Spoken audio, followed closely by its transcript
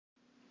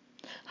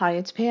Hi,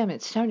 it's Pam.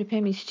 It's time to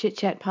Pammy's Chit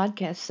Chat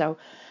podcast, so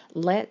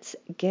let's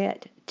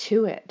get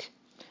to it.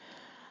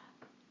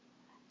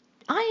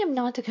 I am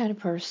not the kind of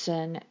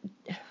person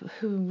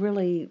who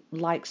really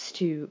likes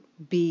to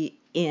be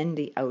in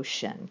the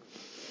ocean.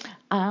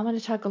 I want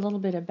to talk a little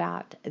bit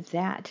about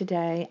that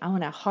today. I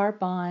want to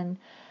harp on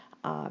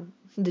uh,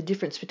 the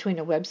difference between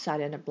a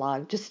website and a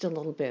blog just a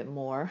little bit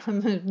more.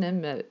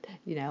 I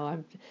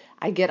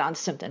get on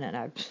something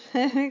and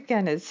I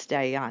kind of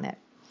stay on it.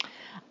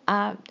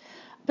 Uh,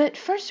 but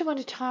first, I want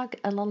to talk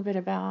a little bit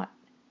about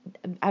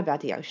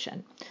the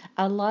ocean.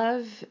 I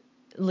love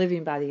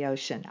living by the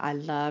ocean. I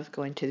love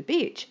going to the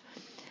beach.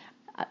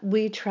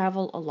 We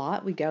travel a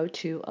lot. We go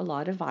to a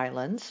lot of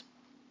islands.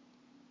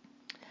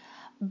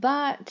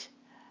 But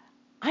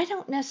I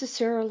don't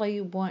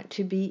necessarily want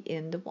to be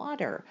in the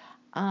water.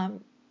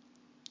 Um,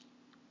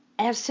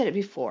 I've said it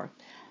before.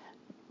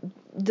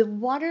 The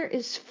water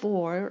is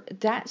for,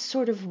 that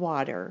sort of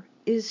water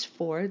is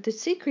for the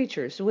sea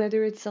creatures,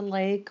 whether it's a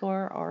lake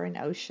or an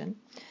ocean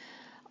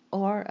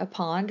or a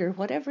pond or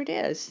whatever it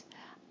is.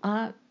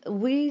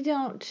 We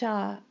don't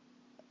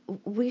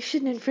we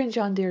shouldn't infringe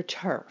on their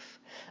turf.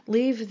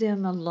 Leave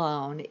them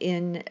alone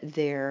in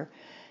their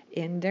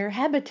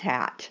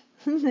habitat.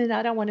 And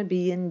I don't want to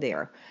be in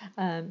there.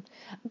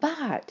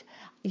 But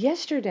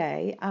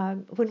yesterday,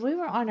 when we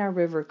were on our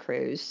river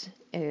cruise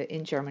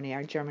in Germany,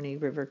 our Germany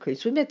river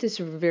cruise, we met this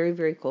very,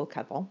 very cool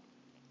couple.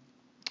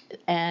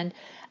 And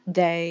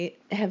they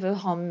have a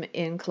home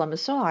in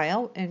Columbus,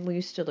 Ohio, and we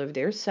used to live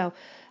there. So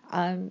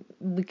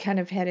we kind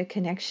of had a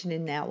connection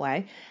in that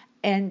way.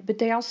 But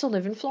they also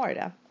live in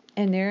Florida,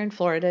 and they're in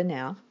Florida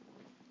now.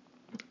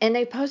 And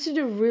they posted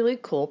a really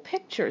cool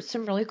picture,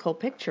 some really cool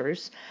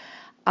pictures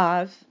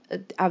of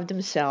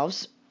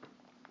themselves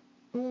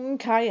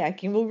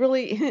kayaking. Well,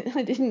 really,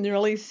 I didn't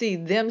really see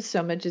them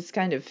so much as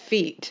kind of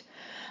feet,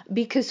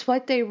 because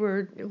what they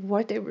were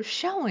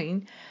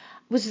showing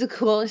was the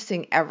coolest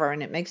thing ever,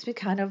 and it makes me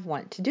kind of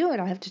want to do it.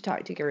 I'll have to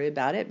talk to Gary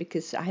about it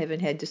because I haven't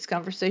had this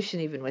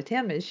conversation even with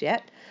him as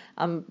yet.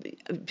 I'm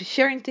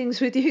sharing things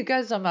with you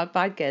guys on my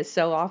podcast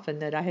so often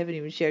that I haven't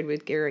even shared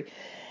with Gary.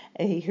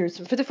 He hears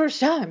them for the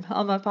first time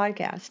on my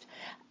podcast.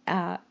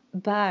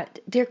 But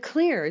they're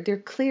clear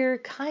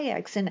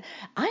kayaks, and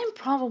I'm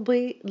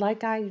probably,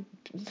 like I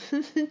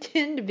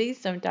tend to be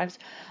sometimes,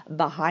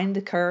 behind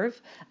the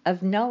curve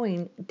of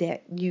knowing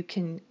that you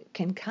can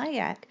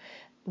kayak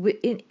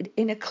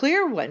in a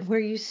clear one where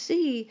you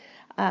see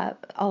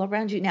all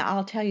around you. Now,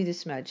 I'll tell you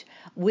this much.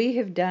 We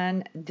have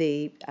done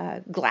the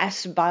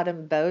glass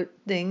bottom boat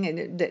thing,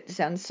 and that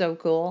sounds so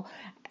cool.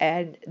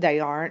 And they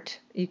aren't.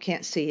 You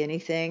can't see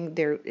anything.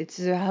 It's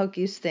the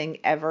hokiest thing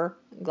ever.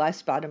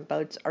 Glass bottom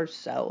boats are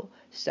so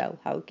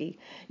hokey.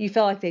 You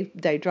feel like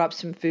they dropped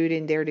some food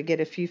in there to get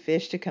a few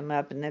fish to come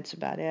up, and that's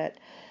about it.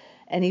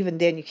 And even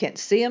then, you can't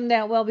see them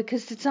that well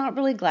because it's not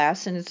really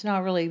glass and it's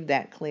not really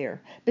that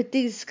clear. But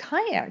these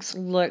kayaks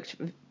looked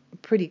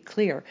pretty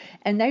clear.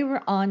 And they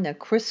were on the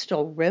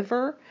Crystal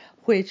River,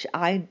 which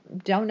I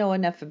don't know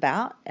enough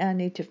about. I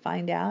need to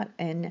find out.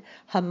 In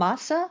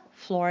Hamasa,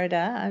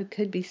 Florida. I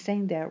could be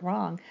saying that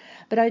wrong.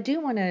 But I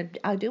do want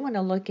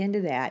to look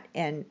into that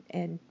and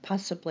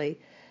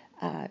possibly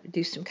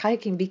do some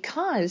kayaking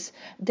because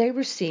they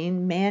were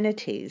seeing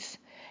manatees.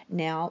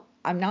 Now,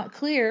 I'm not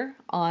clear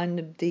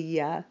on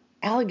the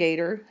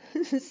alligator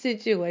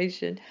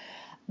situation,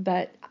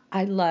 but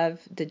I love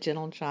the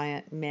gentle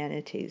giant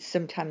manatees.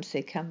 Sometimes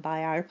they come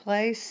by our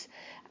place.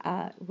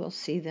 We'll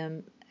see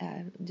them,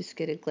 just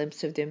get a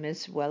glimpse of them,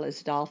 as well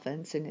as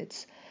dolphins, and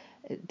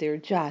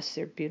they're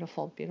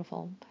beautiful,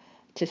 beautiful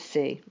to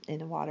see in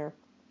the water.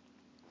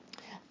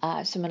 So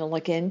I'm going to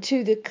look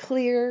into the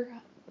clear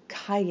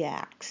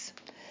kayaks.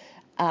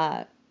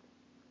 Uh,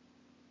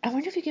 I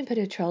wonder if you can put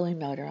a trolling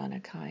motor on a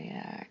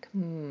kayak.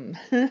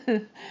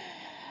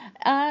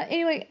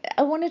 Anyway,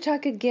 I want to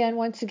talk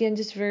once again,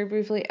 just very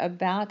briefly,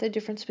 about the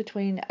difference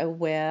between a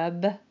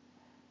web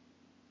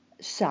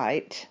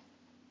site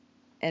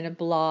and a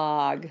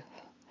blog.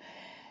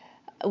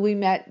 We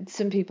met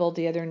some people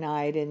the other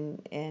night,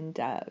 and in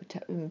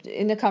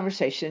the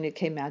conversation, it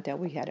came out that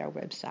we had our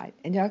website,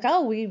 and they're like,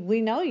 "Oh,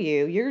 we know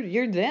you.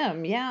 You're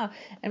them, yeah."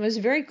 And it was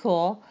very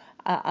cool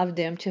of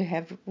them to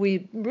have.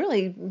 We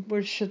really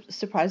were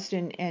surprised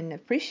and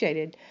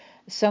appreciated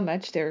so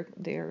much their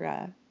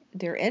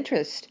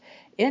interest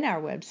in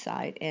our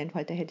website and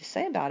what they had to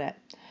say about it.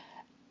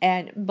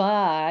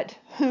 But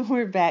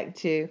we're back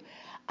to,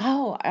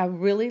 oh, I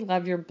really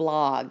love your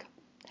blog.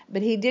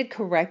 But he did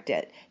correct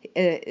it.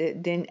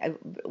 Then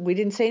we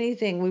didn't say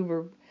anything. We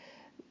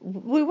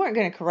weren't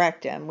going to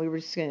correct him. We were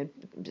just going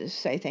to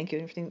say thank you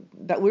and everything.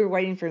 But we were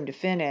waiting for him to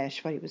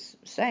finish what he was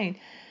saying.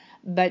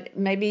 But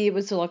maybe it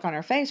was a look on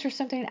our face or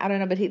something. I don't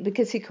know. But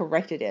because he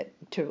corrected it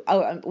to,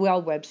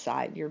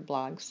 website, your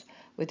blogs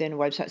within a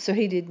website. So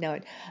he did know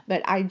it.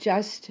 But I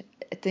just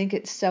think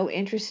it's so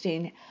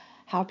interesting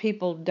how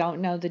people don't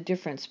know the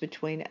difference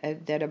between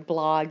that a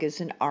blog is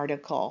an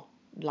article,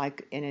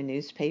 like in a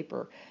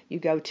newspaper. You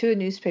go to a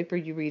newspaper,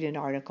 you read an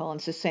article, and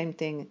it's the same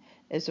thing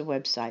as a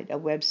website. A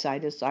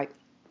website is like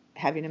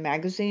having a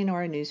magazine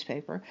or a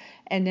newspaper.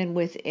 And then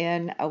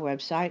within a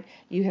website,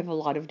 you have a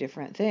lot of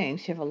different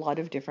things. You have a lot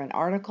of different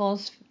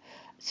articles,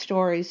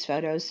 stories,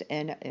 photos,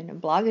 and a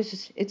blog is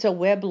just, it's a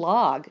web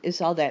log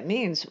is all that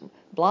means.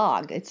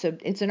 Blog. It's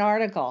an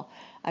article.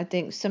 I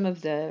think some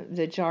of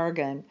the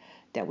jargon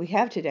that we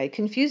have today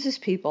confuses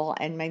people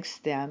and makes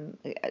them,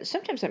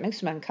 sometimes it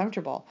makes them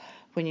uncomfortable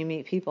when you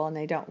meet people and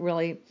they don't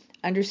really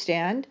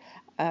understand,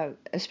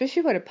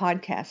 especially what a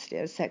podcast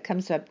is. That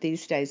comes up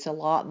these days a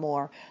lot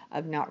more,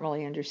 of not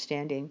really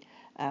understanding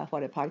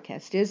what a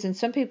podcast is. And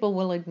some people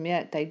will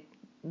admit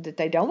that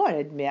they don't want to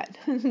admit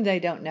they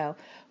don't know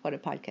what a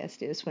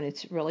podcast is, when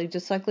it's really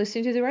just like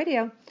listening to the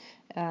radio.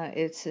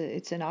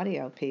 It's an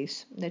audio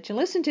piece that you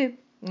listen to.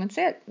 That's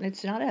it.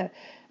 It's not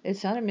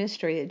a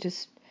mystery.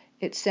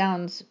 It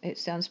sounds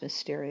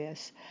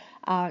mysterious.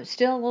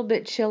 Still a little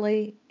bit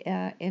chilly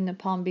in the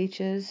Palm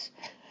Beaches.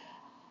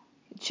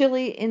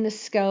 Chilly in the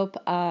scope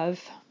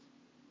of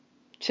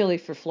chilly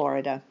for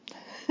Florida.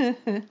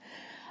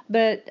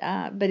 But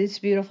it's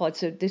beautiful.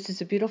 This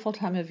is a beautiful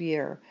time of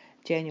year,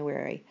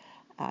 January,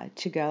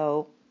 to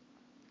go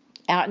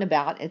out and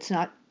about. It's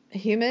not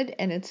humid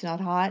and it's not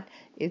hot.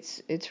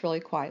 It's really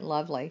quite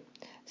lovely.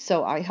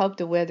 So I hope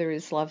the weather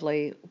is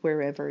lovely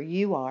wherever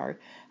you are.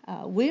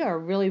 We are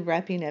really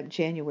wrapping up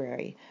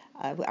January.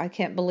 I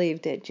can't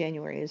believe that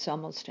January is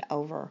almost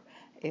over.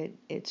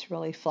 It's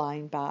really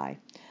flying by.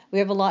 We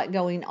have a lot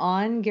going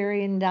on,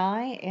 Gary and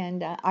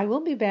I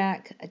will be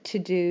back to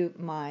do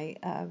my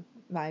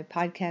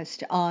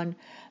podcast on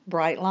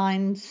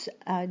Brightline's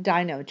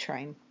Dino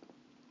Train.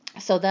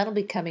 So that'll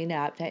be coming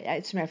up.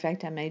 As a matter of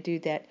fact, I may do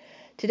that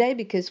today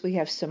because we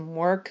have some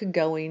work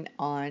going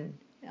on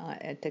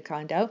at the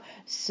condo.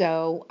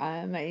 So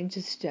I may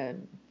just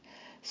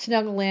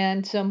snuggle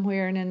in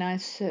somewhere in a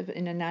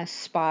nice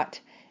spot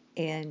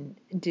and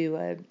do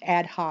an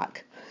ad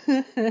hoc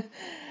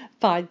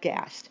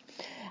podcast.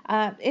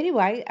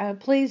 Anyway,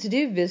 please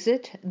do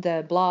visit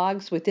the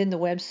blogs within the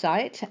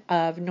website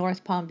of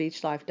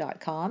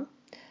northpalmbeachlife.com.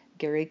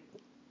 Gary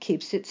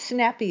keeps it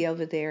snappy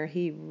over there.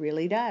 He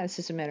really does.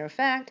 As a matter of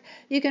fact,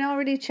 you can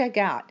already check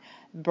out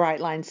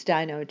Brightline's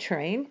Dino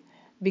Train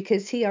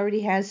because he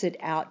already has it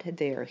out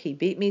there. He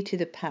beat me to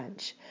the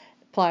punch,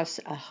 plus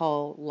a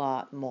whole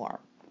lot more.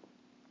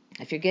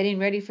 If you're getting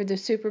ready for the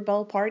Super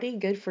Bowl party,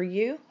 good for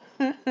you.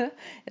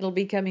 It'll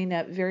be coming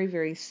up very,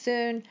 very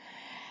soon.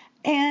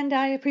 And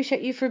I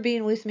appreciate you for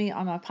being with me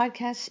on my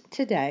podcast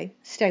today.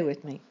 Stay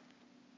with me.